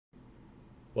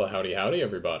Well, howdy, howdy,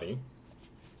 everybody.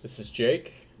 This is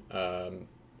Jake. I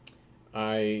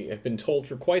have been told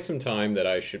for quite some time that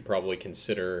I should probably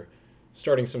consider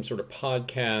starting some sort of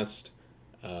podcast,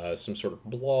 some sort of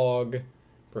blog,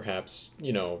 perhaps,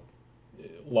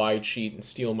 lie, cheat, and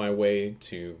steal my way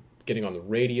to getting on the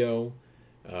radio,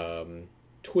 um,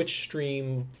 Twitch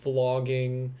stream,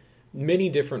 vlogging, many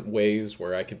different ways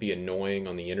where I could be annoying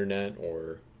on the internet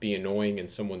or be annoying in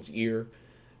someone's ear.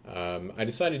 I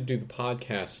decided to do the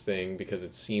podcast thing because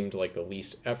it seemed like the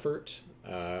least effort.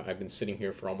 I've been sitting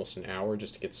here for almost an hour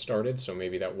just to get started, so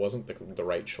maybe that wasn't the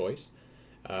right choice.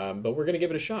 But we're going to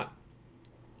give it a shot.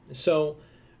 So,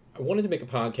 I wanted to make a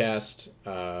podcast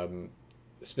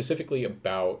specifically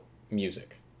about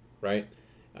music, right?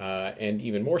 And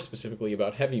even more specifically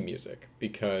about heavy music,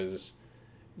 because,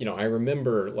 I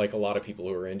remember, like a lot of people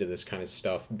who are into this kind of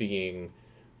stuff, being,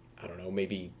 I don't know,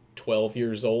 maybe 12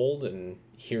 years old and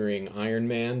hearing Iron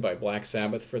Man by Black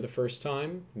Sabbath for the first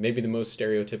time. Maybe the most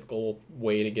stereotypical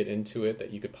way to get into it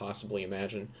that you could possibly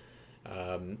imagine.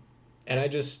 Um, and I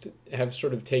just have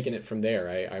sort of taken it from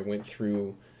there. I went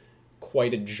through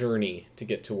quite a journey to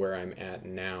get to where I'm at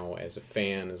now as a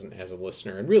fan, as a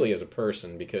listener, and really as a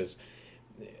person, because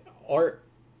art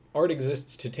art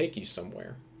exists to take you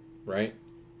somewhere, right?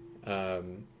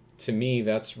 To me,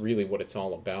 that's really what it's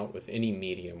all about with any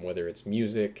medium, whether it's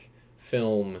music,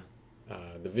 film,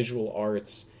 the visual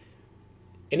arts.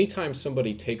 Anytime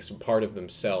somebody takes a part of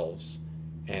themselves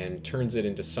and turns it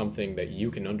into something that you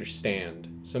can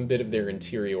understand, some bit of their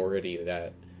interiority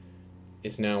that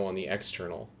is now on the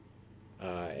external,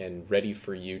 and ready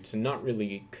for you to not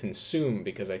really consume,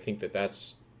 because I think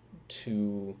that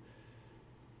too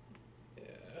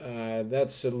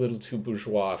that's a little too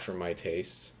bourgeois for my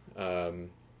tastes.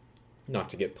 Not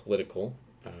to get political,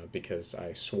 because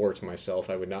I swore to myself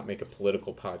I would not make a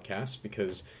political podcast,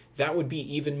 because that would be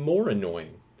even more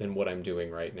annoying than what I'm doing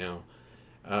right now.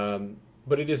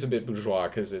 But it is a bit bourgeois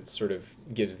because it sort of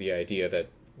gives the idea that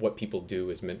what people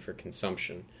do is meant for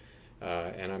consumption.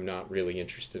 And I'm not really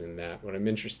interested in that. What I'm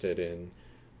interested in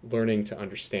learning to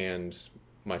understand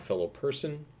my fellow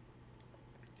person,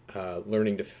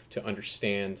 learning to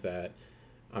understand that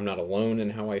I'm not alone in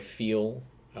how I feel,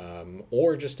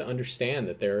 or just to understand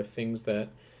that there are things that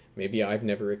maybe I've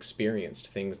never experienced,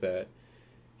 things that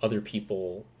other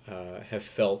people have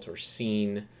felt or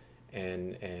seen,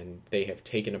 and they have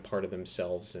taken a part of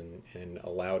themselves and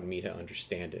allowed me to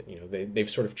understand it. They've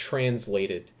sort of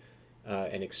translated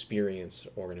an experience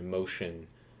or an emotion,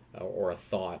 or a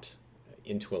thought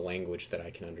into a language that I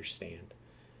can understand.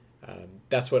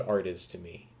 That's what art is to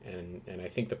me. And I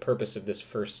think the purpose of this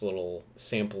first little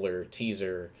sampler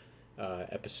teaser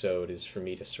episode is for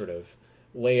me to sort of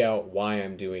lay out why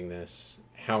I'm doing this,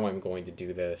 how I'm going to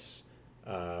do this,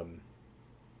 and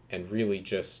really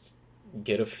just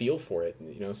get a feel for it.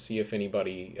 See if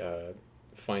anybody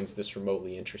finds this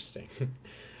remotely interesting.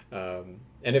 And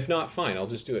if not, fine, I'll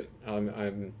just do it.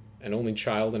 I'm an only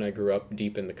child and I grew up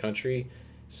deep in the country,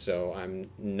 so I'm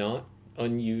not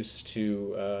unused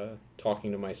to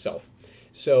talking to myself.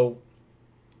 So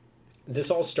this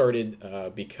all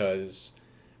started because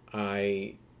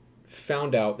I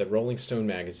found out that Rolling Stone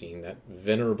magazine, that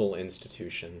venerable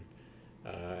institution,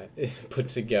 put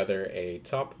together a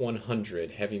top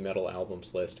 100 heavy metal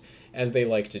albums list, as they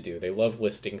like to do. They love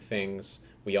listing things.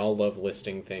 We all love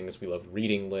listing things. We love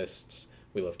reading lists.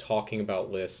 We love talking about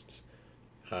lists.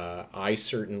 I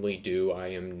certainly do. I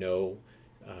am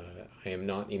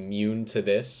not immune to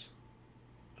this.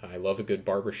 I love a good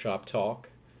barbershop talk,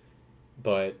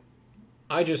 but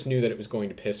I just knew that it was going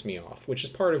to piss me off, which is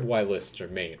part of why lists are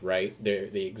made, right?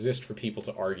 They exist for people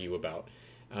to argue about.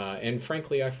 And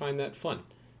frankly, I find that fun.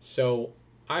 So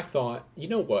I thought, you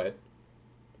know what?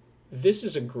 This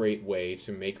is a great way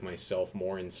to make myself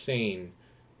more insane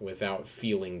without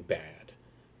feeling bad.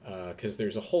 Because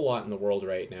there's a whole lot in the world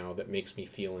right now that makes me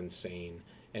feel insane,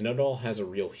 and it all has a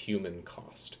real human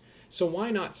cost. So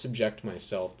why not subject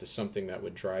myself to something that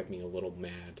would drive me a little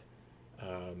mad,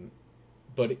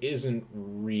 but isn't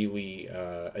really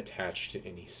attached to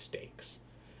any stakes?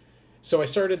 So I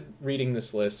started reading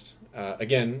this list,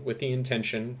 again, with the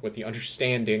intention, with the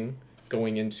understanding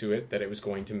going into it that it was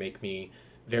going to make me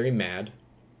very mad.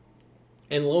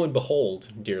 And lo and behold,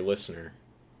 dear listener,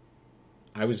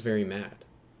 I was very mad.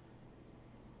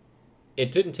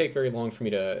 It didn't take very long for me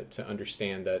to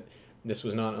understand that this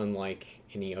was not unlike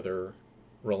any other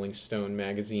Rolling Stone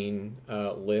magazine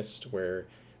list, where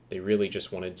they really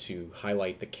just wanted to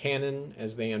highlight the canon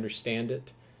as they understand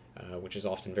it, which is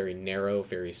often very narrow,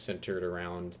 very centered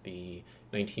around the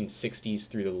 1960s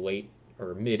through the late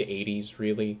or mid 80s,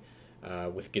 really,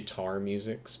 with guitar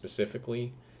music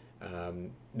specifically.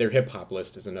 Their hip hop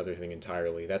list is another thing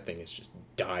entirely. That thing is just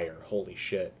dire. Holy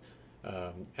shit.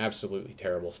 Absolutely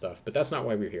terrible stuff. But that's not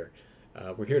why we're here.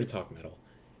 We're here to talk metal.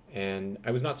 And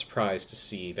I was not surprised to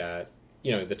see that,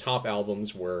 the top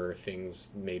albums were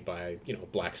things made by,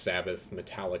 Black Sabbath,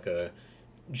 Metallica,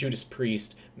 Judas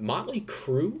Priest, Motley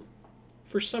Crue,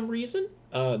 for some reason.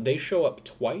 They show up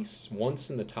twice, once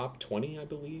in the top 20, I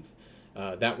believe.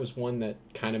 That was one that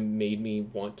kind of made me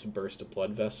want to burst a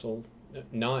blood vessel.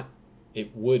 Not,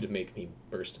 it would make me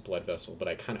burst a blood vessel, but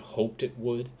I kind of hoped it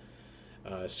would,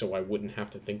 so I wouldn't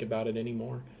have to think about it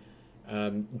anymore.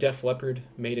 Def Leppard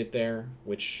made it there,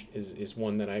 which is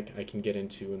one that I can get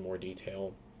into in more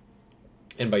detail.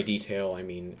 And by detail, I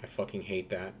mean I fucking hate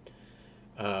that.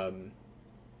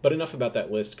 But enough about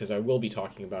that list, because I will be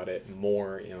talking about it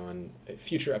more on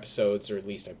future episodes, or at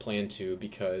least I plan to,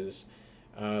 because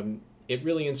it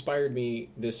really inspired me,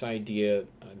 this idea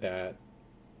that,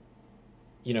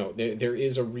 there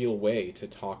is a real way to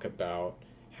talk about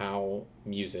how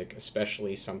music,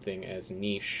 especially something as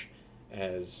niche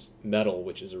as metal,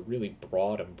 which is a really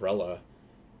broad umbrella,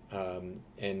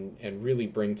 and really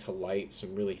bring to light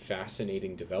some really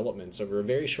fascinating developments over a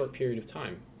very short period of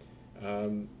time.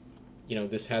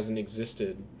 This hasn't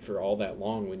existed for all that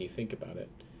long when you think about it.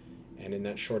 And in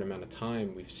that short amount of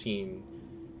time, we've seen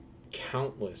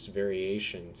countless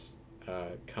variations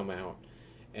come out.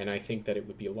 And I think that it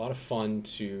would be a lot of fun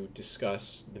to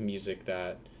discuss the music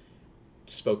that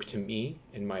spoke to me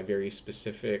in my very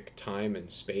specific time and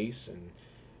space, and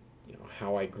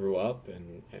how I grew up,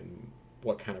 and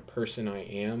what kind of person I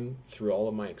am through all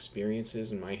of my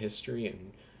experiences and my history,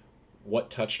 and what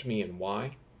touched me and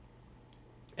why.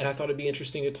 And I thought it'd be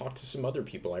interesting to talk to some other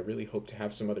people. I really hope to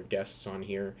have some other guests on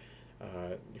here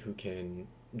who can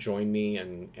join me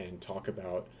and talk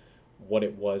about what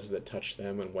it was that touched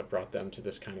them and what brought them to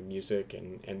this kind of music,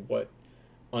 and what,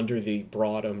 under the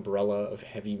broad umbrella of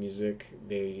heavy music,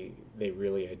 they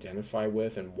really identify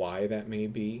with, and why that may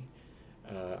be.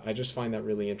 I just find that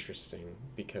really interesting,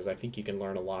 because I think you can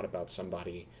learn a lot about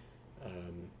somebody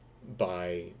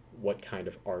by what kind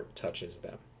of art touches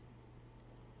them.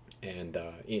 And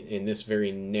in this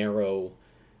very narrow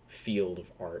field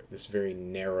of art, this very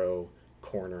narrow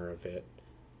corner of it,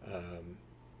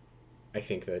 I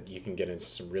think that you can get into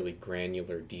some really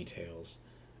granular details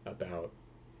about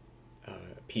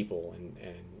people and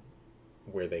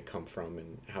where they come from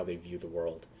and how they view the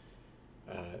world.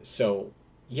 So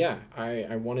yeah,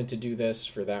 I wanted to do this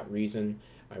for that reason.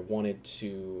 I wanted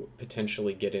to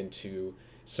potentially get into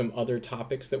some other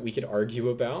topics that we could argue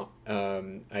about.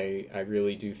 I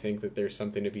really do think that there's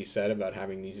something to be said about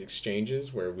having these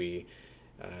exchanges where we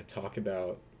talk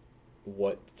about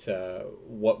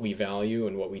what we value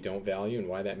and what we don't value, and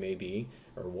why that may be,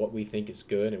 or what we think is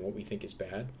good and what we think is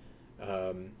bad.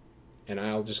 And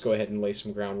I'll just go ahead and lay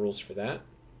some ground rules for that.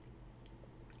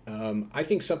 I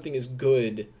think something is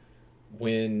good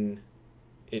when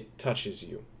it touches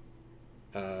you.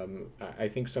 I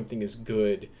think something is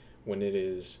good when it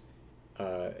is,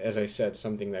 as I said,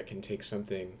 something that can take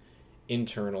something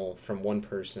internal from one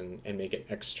person and make it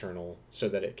external, so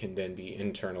that it can then be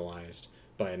internalized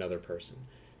by another person.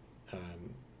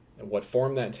 What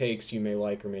form that takes, you may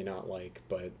like or may not like,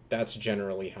 but that's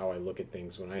generally how I look at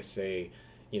things when I say,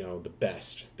 the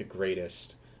best, the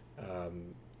greatest.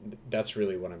 That's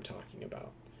really what I'm talking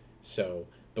about. So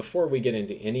before we get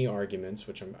into any arguments,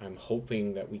 which I'm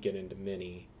hoping that we get into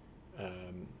many,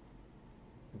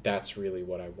 that's really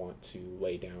what I want to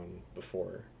lay down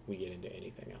before we get into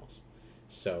anything else.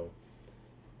 So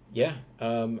yeah,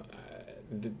 I'm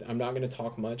not going to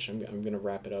talk much. I'm going to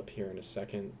wrap it up here in a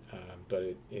second,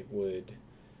 but it would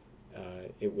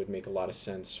make a lot of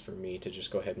sense for me to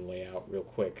just go ahead and lay out real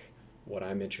quick what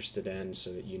I'm interested in,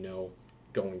 so that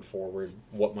going forward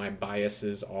what my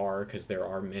biases are, because there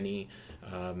are many.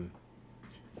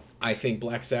 I think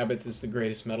Black Sabbath is the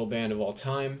greatest metal band of all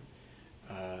time.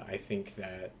 I think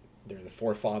that they're the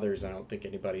forefathers. I don't think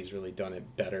anybody's really done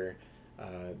it better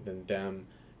than them.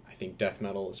 I think death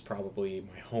metal is probably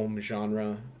my home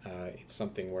genre. It's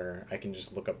something where I can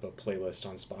just look up a playlist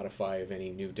on Spotify of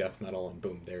any new death metal, and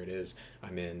boom, there it is.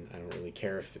 I'm in. I don't really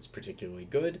care if it's particularly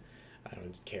good. I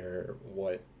don't care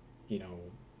what,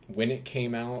 when it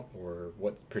came out or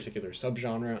what particular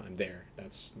subgenre. I'm there.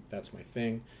 That's my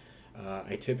thing.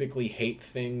 I typically hate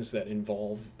things that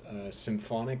involve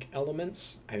symphonic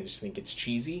elements. I just think it's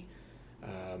cheesy.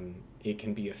 It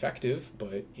can be effective,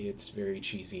 but it's very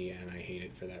cheesy, and I hate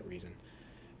it for that reason.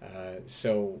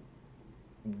 So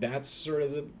that's sort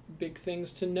of the big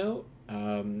things to note.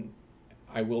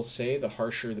 I will say the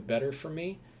harsher the better for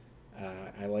me.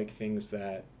 I like things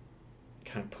that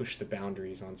kind of push the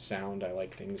boundaries on sound. I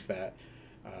like things that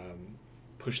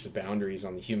push the boundaries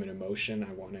on the human emotion.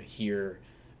 I want to hear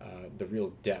the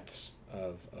real depths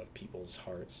of people's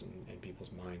hearts and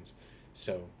people's minds.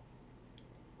 So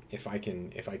if I can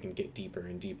get deeper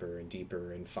and deeper and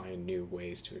deeper and find new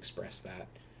ways to express that,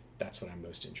 that's what I'm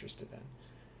most interested in.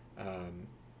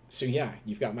 So yeah,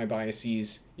 you've got my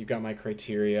biases, you've got my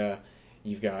criteria,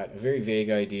 you've got a very vague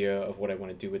idea of what I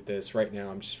want to do with this. Right now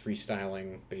I'm just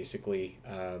freestyling, basically.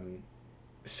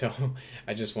 So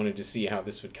I just wanted to see how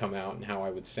this would come out and how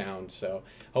I would sound. So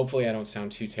hopefully I don't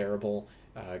sound too terrible.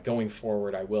 Going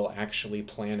forward, I will actually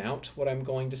plan out what I'm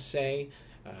going to say.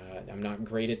 I'm not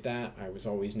great at that. I was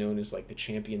always known as like the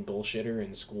champion bullshitter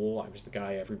in school. I was the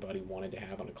guy everybody wanted to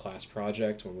have on a class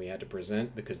project when we had to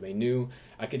present, because they knew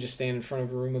I could just stand in front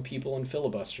of a room of people and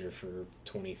filibuster for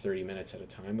 20, 30 minutes at a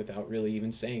time without really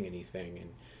even saying anything. And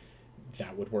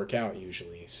that would work out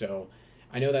usually. So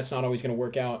I know that's not always going to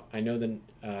work out. I know that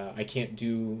I can't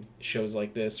do shows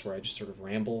like this where I just sort of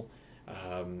ramble.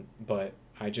 But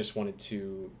I just wanted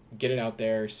to get it out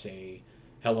there, say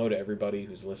hello to everybody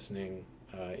who's listening.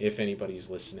 If anybody's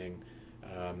listening,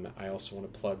 I also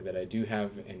want to plug that I do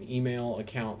have an email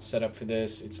account set up for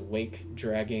this. It's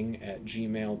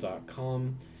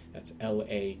lakedragging@gmail.com. That's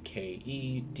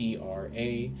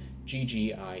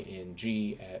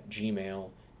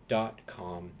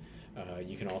lakedragging@gmail.com.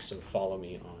 You can also follow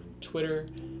me on Twitter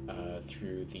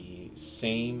through the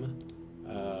same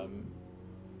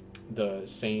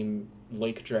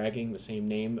Lake Dragging, the same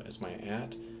name as my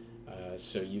 @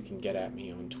 so you can get at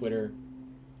me on Twitter.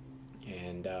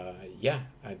 And yeah,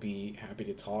 I'd be happy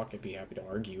to talk. I'd be happy to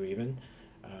argue even.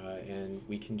 And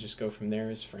we can just go from there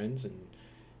as friends and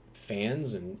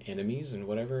fans and enemies and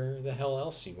whatever the hell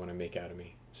else you want to make out of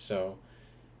me. So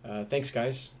thanks,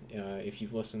 guys, if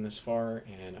you've listened this far,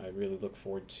 and I really look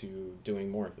forward to doing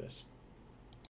more of this.